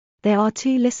There are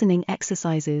 2 listening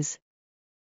exercises.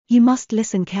 You must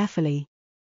listen carefully.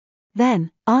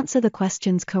 Then, answer the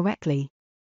questions correctly.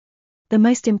 The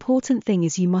most important thing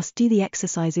is you must do the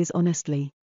exercises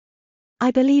honestly. I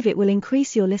believe it will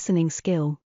increase your listening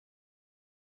skill.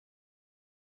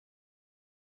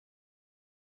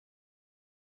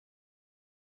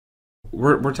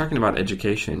 We're talking about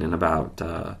education and about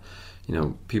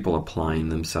people applying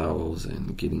themselves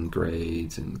and getting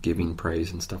grades and giving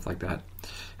praise and stuff like that.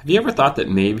 Have you ever thought that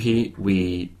maybe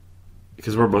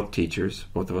because we're both teachers,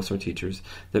 both of us are teachers,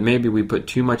 that maybe we put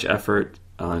too much effort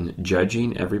on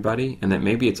judging everybody, and that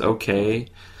maybe it's okay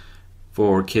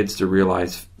for kids to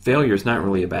realize failure is not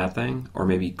really a bad thing, or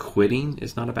maybe quitting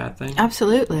is not a bad thing?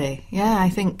 Absolutely. Yeah, I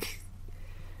think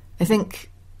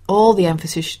all the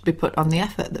emphasis should be put on the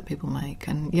effort that people make,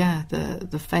 and yeah,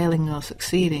 the failing or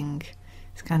succeeding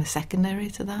is kind of secondary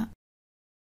to that.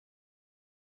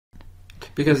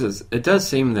 Because it does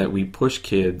seem that we push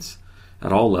kids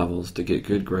at all levels to get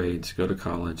good grades, go to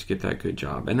college, get that good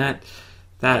job, and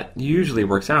that usually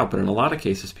works out, but in a lot of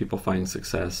cases people find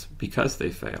success because they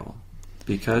fail,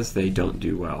 because they don't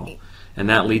do well, and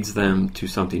that leads them to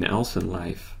something else in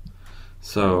life.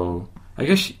 So I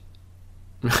guess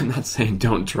I'm not saying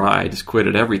don't try, just quit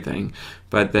at everything,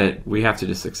 but that we have to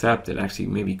just accept that actually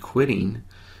maybe quitting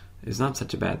is not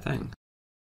such a bad thing.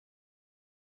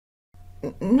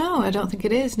 No, I don't think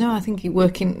it is. No, I think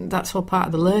that's all part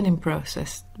of the learning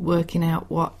process, working out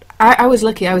what... I was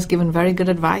lucky, I was given very good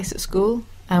advice at school.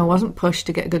 I wasn't pushed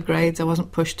to get good grades, I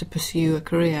wasn't pushed to pursue a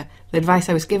career. The advice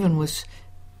I was given was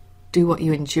do what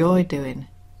you enjoy doing,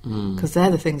 because they're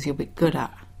the things you'll be good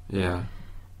at. Yeah.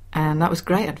 And that was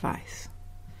great advice.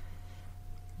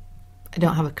 I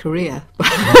don't have a career,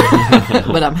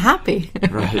 but I'm happy.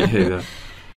 Right, yeah.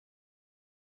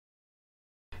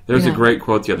 There was a great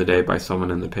quote the other day by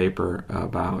someone in the paper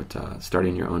about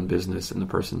starting your own business, and the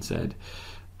person said,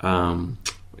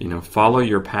 follow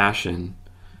your passion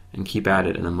and keep at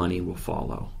it, and the money will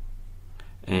follow.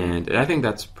 And I think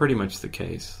that's pretty much the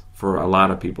case for a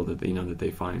lot of people that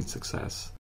they find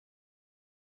success.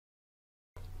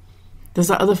 There's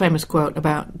that other famous quote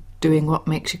about doing what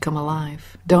makes you come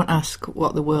alive. Don't ask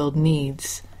what the world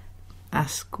needs.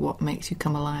 Ask what makes you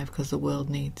come alive, because the world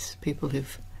needs people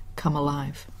who've come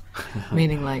alive.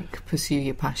 Meaning, like, pursue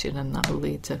your passion, and that will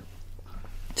lead to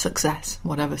success,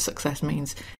 whatever success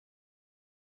means.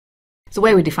 The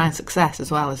way we define success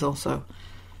as well is also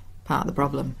part of the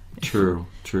problem. True.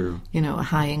 A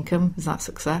high income, is that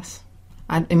success?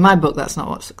 In my book, that's not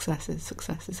what success is.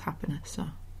 Success is happiness.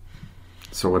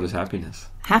 So what is happiness?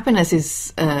 Happiness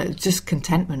is just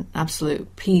contentment,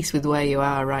 absolute peace with where you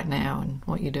are right now and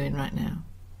what you're doing right now.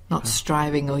 Not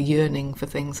striving or yearning for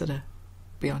things that are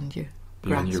beyond you.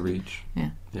 Beyond your reach.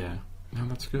 Yeah. Yeah. No,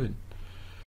 that's good.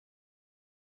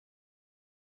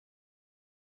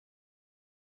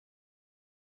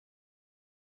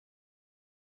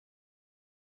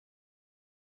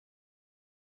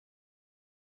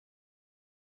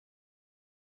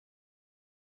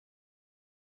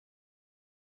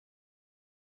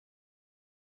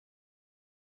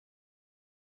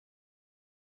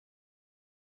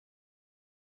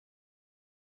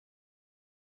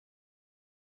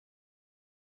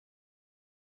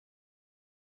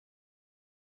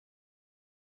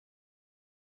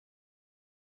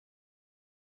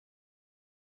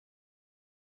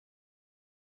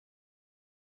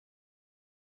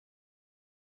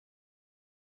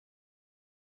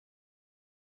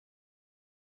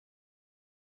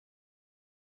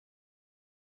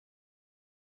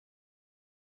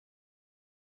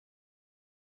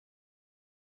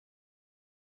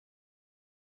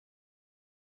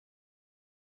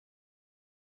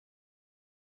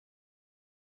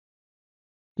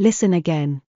 Listen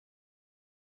again.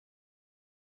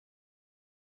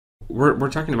 We're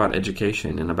talking about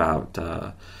education and about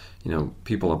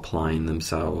people applying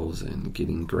themselves and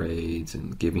getting grades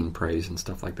and giving praise and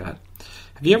stuff like that.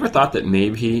 Have you ever thought that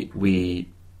maybe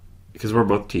because we're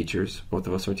both teachers, both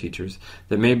of us are teachers,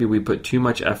 that maybe we put too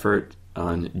much effort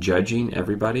on judging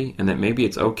everybody, and that maybe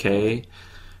it's okay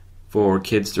for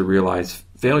kids to realize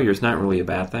failure is not really a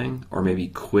bad thing, or maybe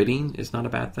quitting is not a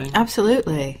bad thing?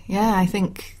 Absolutely. Yeah, I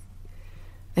think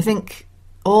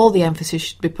all the emphasis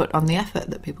should be put on the effort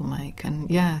that people make, and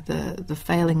yeah, the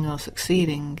failing or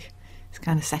succeeding is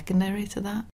kind of secondary to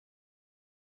that.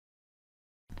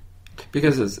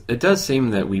 Because it does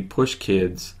seem that we push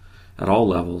kids at all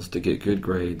levels to get good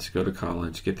grades, go to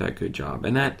college, get that good job,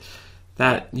 and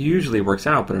that usually works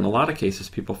out, but in a lot of cases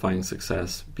people find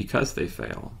success because they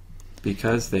fail,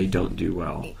 because they don't do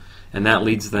well, and that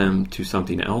leads them to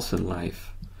something else in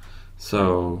life.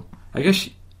 So I guess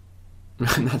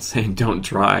I'm not saying don't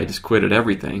try, just quit at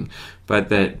everything, but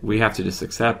that we have to just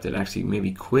accept that actually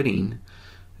maybe quitting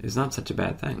is not such a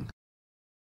bad thing.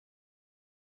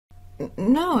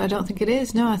 No, I don't think it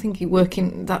is. No, I think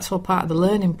that's all part of the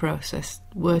learning process,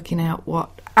 working out what...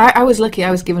 I was lucky,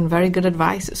 I was given very good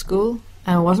advice at school.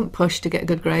 I wasn't pushed to get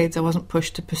good grades, I wasn't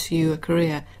pushed to pursue a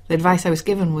career. The advice I was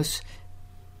given was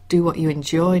do what you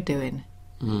enjoy doing,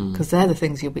 because they're the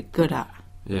things you'll be good at.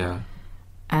 Yeah.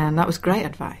 And that was great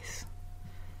advice.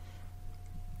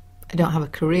 I don't have a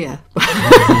career,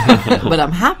 but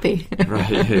I'm happy.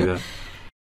 Right, yeah.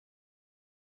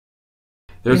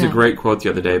 There's a great quote the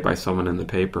other day by someone in the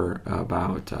paper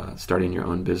about starting your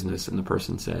own business, and the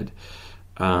person said,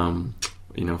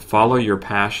 follow your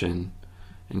passion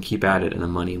and keep at it, and the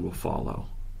money will follow.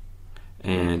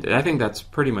 And I think that's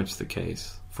pretty much the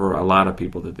case for a lot of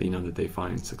people that they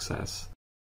find success.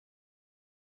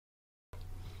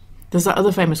 There's that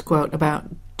other famous quote about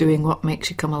doing what makes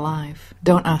you come alive.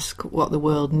 Don't ask what the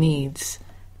world needs.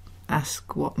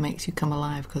 Ask what makes you come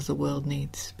alive, because the world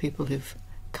needs people who've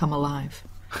come alive.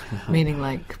 Meaning,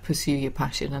 like, pursue your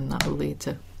passion and that'll lead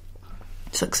to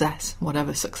success,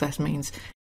 whatever success means.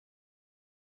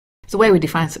 The way we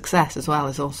define success as well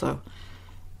is also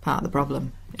part of the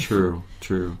problem. True.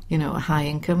 A high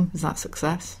income, is that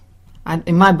success?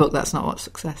 In my book, that's not what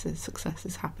success is. Success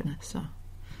is happiness.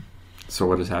 So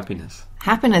what is happiness?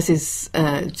 Happiness is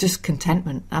just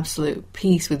contentment, absolute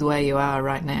peace with where you are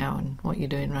right now and what you're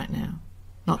doing right now.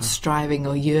 Not striving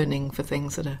or yearning for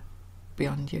things that are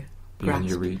beyond you. Beyond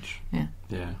your reach. Yeah.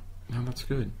 Yeah. No, that's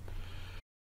good.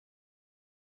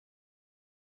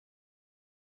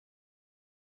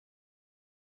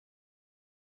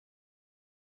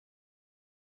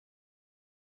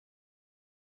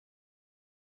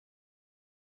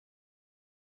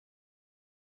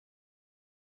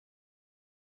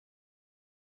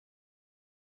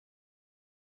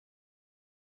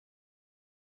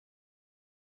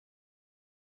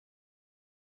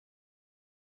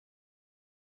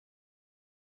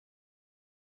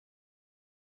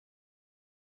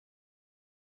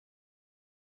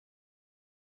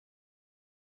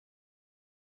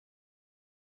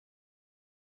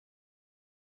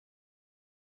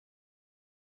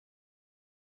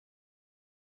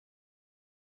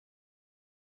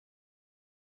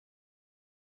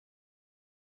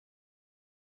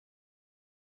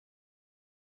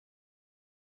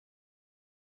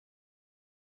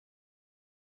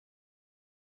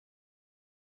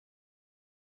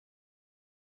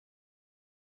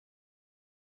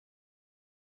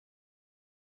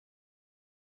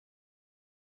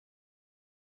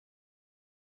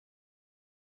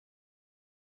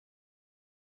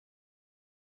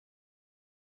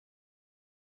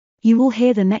 You will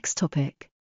hear the next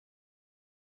topic.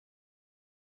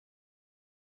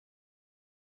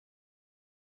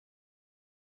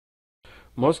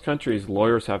 Most countries,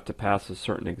 lawyers have to pass a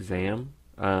certain exam.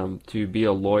 To be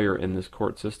a lawyer in this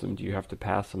court system, do you have to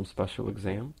pass some special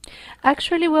exam?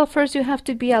 Actually, well, first you have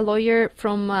to be a lawyer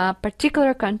from a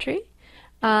particular country.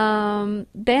 Then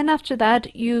after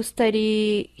that, you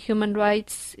study human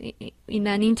rights in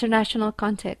an international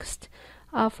context.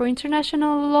 For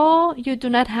international law, you do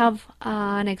not have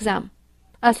an exam,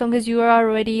 as long as you are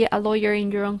already a lawyer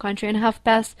in your own country and have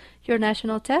passed your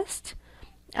national test.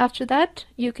 After that,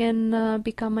 you can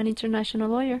become an international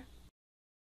lawyer.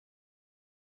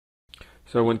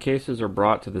 So when cases are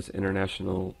brought to this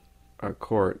international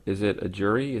court, is it a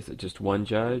jury? Is it just one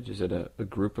judge? Is it a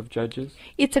group of judges?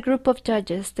 It's a group of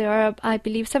judges. There are, I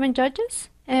believe, 7 judges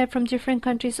from different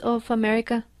countries of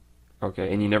America.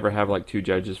 Okay, and you never have like 2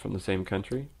 judges from the same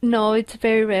country? No, it's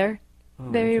very rare. Oh,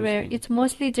 very rare. It's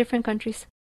mostly different countries.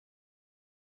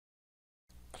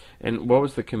 And what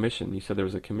was the commission? You said there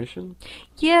was a commission?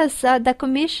 Yes, the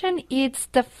commission is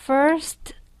the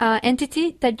first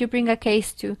entity that you bring a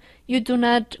case to. You do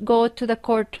not go to the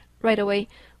court right away.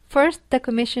 First, the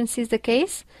commission sees the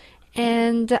case,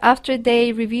 and after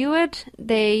they review it,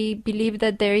 they believe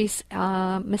that there is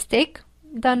a mistake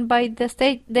done by the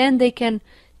state, then they can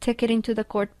take it into the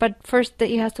court. But first,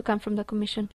 it has to come from the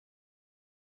commission.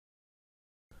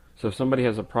 So if somebody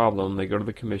has a problem, they go to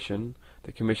the commission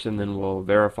then will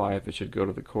verify if it should go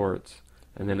to the courts,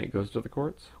 and then it goes to the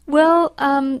courts? Well,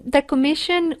 the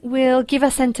commission will give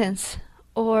a sentence,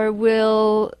 or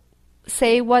will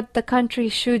say what the country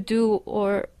should do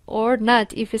or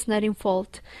not if it's not in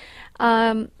fault.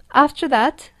 After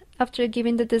that, after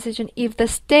giving the decision, if the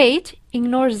state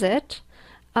ignores it,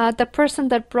 the person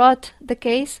that brought the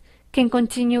case can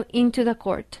continue into the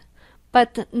court,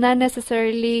 but not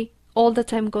necessarily all the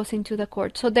time goes into the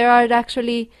court. So there are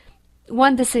actually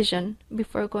one decision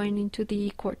before going into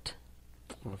the court.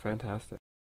 Well, fantastic.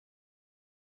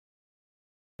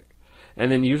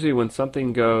 And then usually when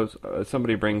something goes,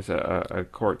 somebody brings a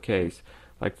court case,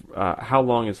 like how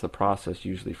long is the process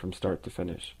usually from start to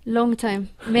finish? Long time,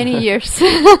 many years.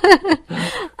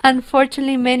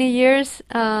 Unfortunately, many years.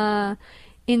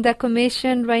 In the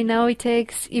commission right now, it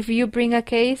takes, if you bring a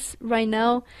case right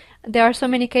now, there are so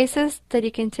many cases that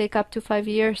it can take up to 5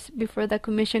 years before the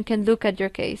commission can look at your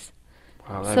case.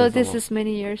 Wow, So this is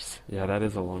many years. Yeah, that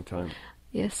is a long time.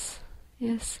 Yes,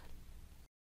 yes.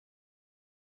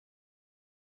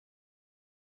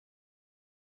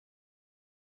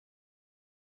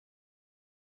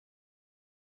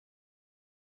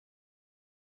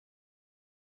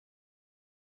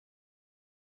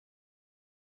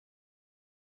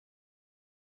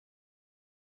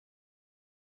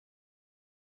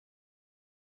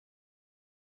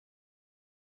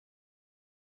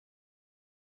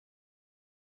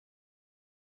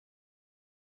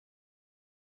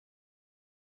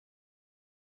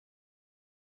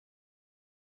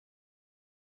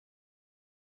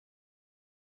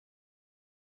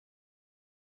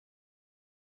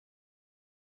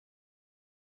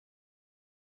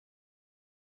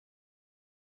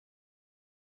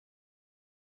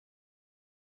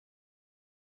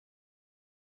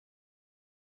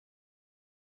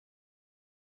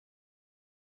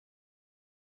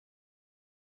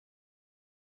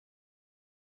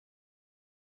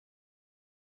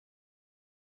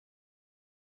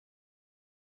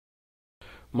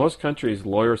 Most countries,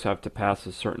 lawyers have to pass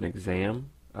a certain exam.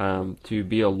 To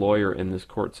be a lawyer in this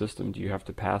court system, do you have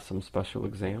to pass some special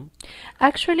exam?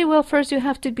 Actually, well, first you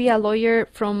have to be a lawyer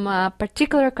from a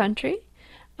particular country.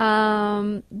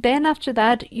 Then after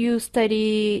that, you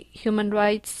study human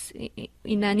rights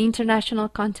in an international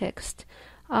context.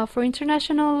 For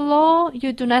international law,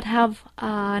 you do not have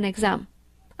an exam.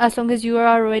 As long as you are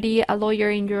already a lawyer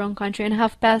in your own country and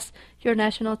have passed your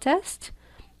national test,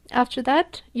 after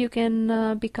that, you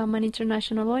can become an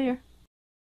international lawyer.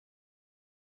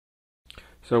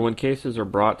 So when cases are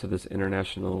brought to this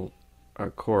international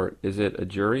court, is it a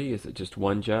jury? Is it just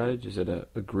one judge? Is it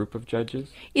a group of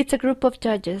judges? It's a group of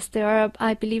judges. There are,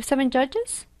 I believe, 7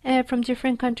 judges from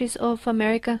different countries of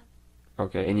America.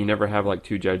 Okay, and you never have like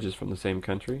 2 judges from the same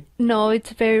country? No,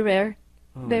 it's very rare.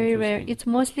 Oh, Very rare. It's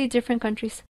mostly different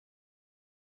countries.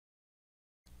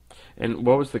 And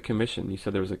what was the commission? You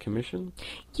said there was a commission?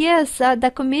 Yes,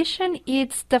 the commission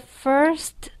is the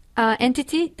first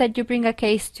entity that you bring a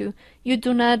case to. You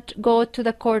do not go to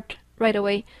the court right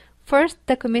away. First,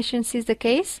 the commission sees the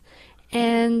case,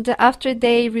 and after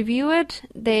they review it,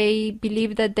 they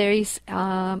believe that there is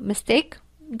a mistake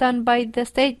done by the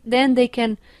state, then they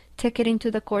can take it into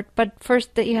the court. But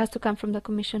first, it has to come from the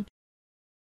commission.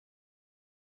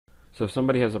 So if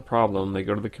somebody has a problem, they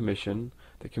go to the commission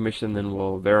then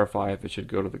will verify if it should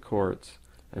go to the courts,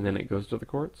 and then it goes to the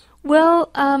courts? Well,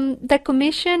 the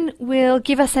commission will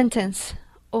give a sentence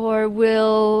or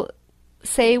will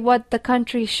say what the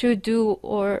country should do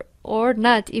or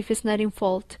not if it's not in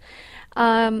fault.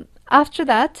 After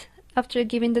that, after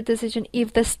giving the decision,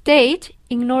 if the state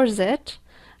ignores it,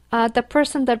 the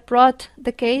person that brought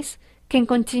the case can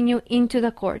continue into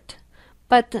the court,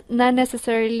 but not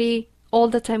necessarily all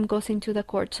the time goes into the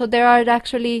court. So there are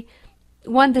actually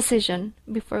one decision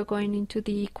before going into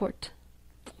the court.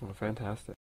 Well,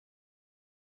 fantastic.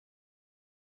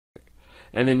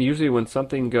 And then usually when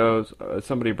something goes,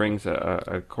 somebody brings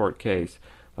a court case,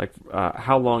 like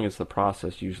how long is the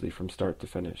process usually from start to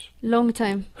finish? Long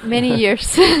time, many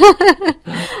years.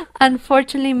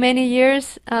 Unfortunately, many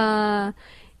years.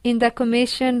 In the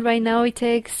commission right now, it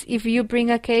takes, if you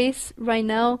bring a case right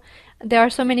now, there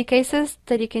are so many cases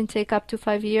that it can take up to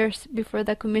 5 years before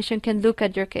the commission can look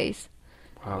at your case.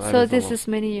 Wow, So this is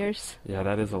many years. Yeah,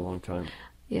 that is a long time.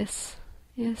 Yes,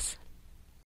 yes.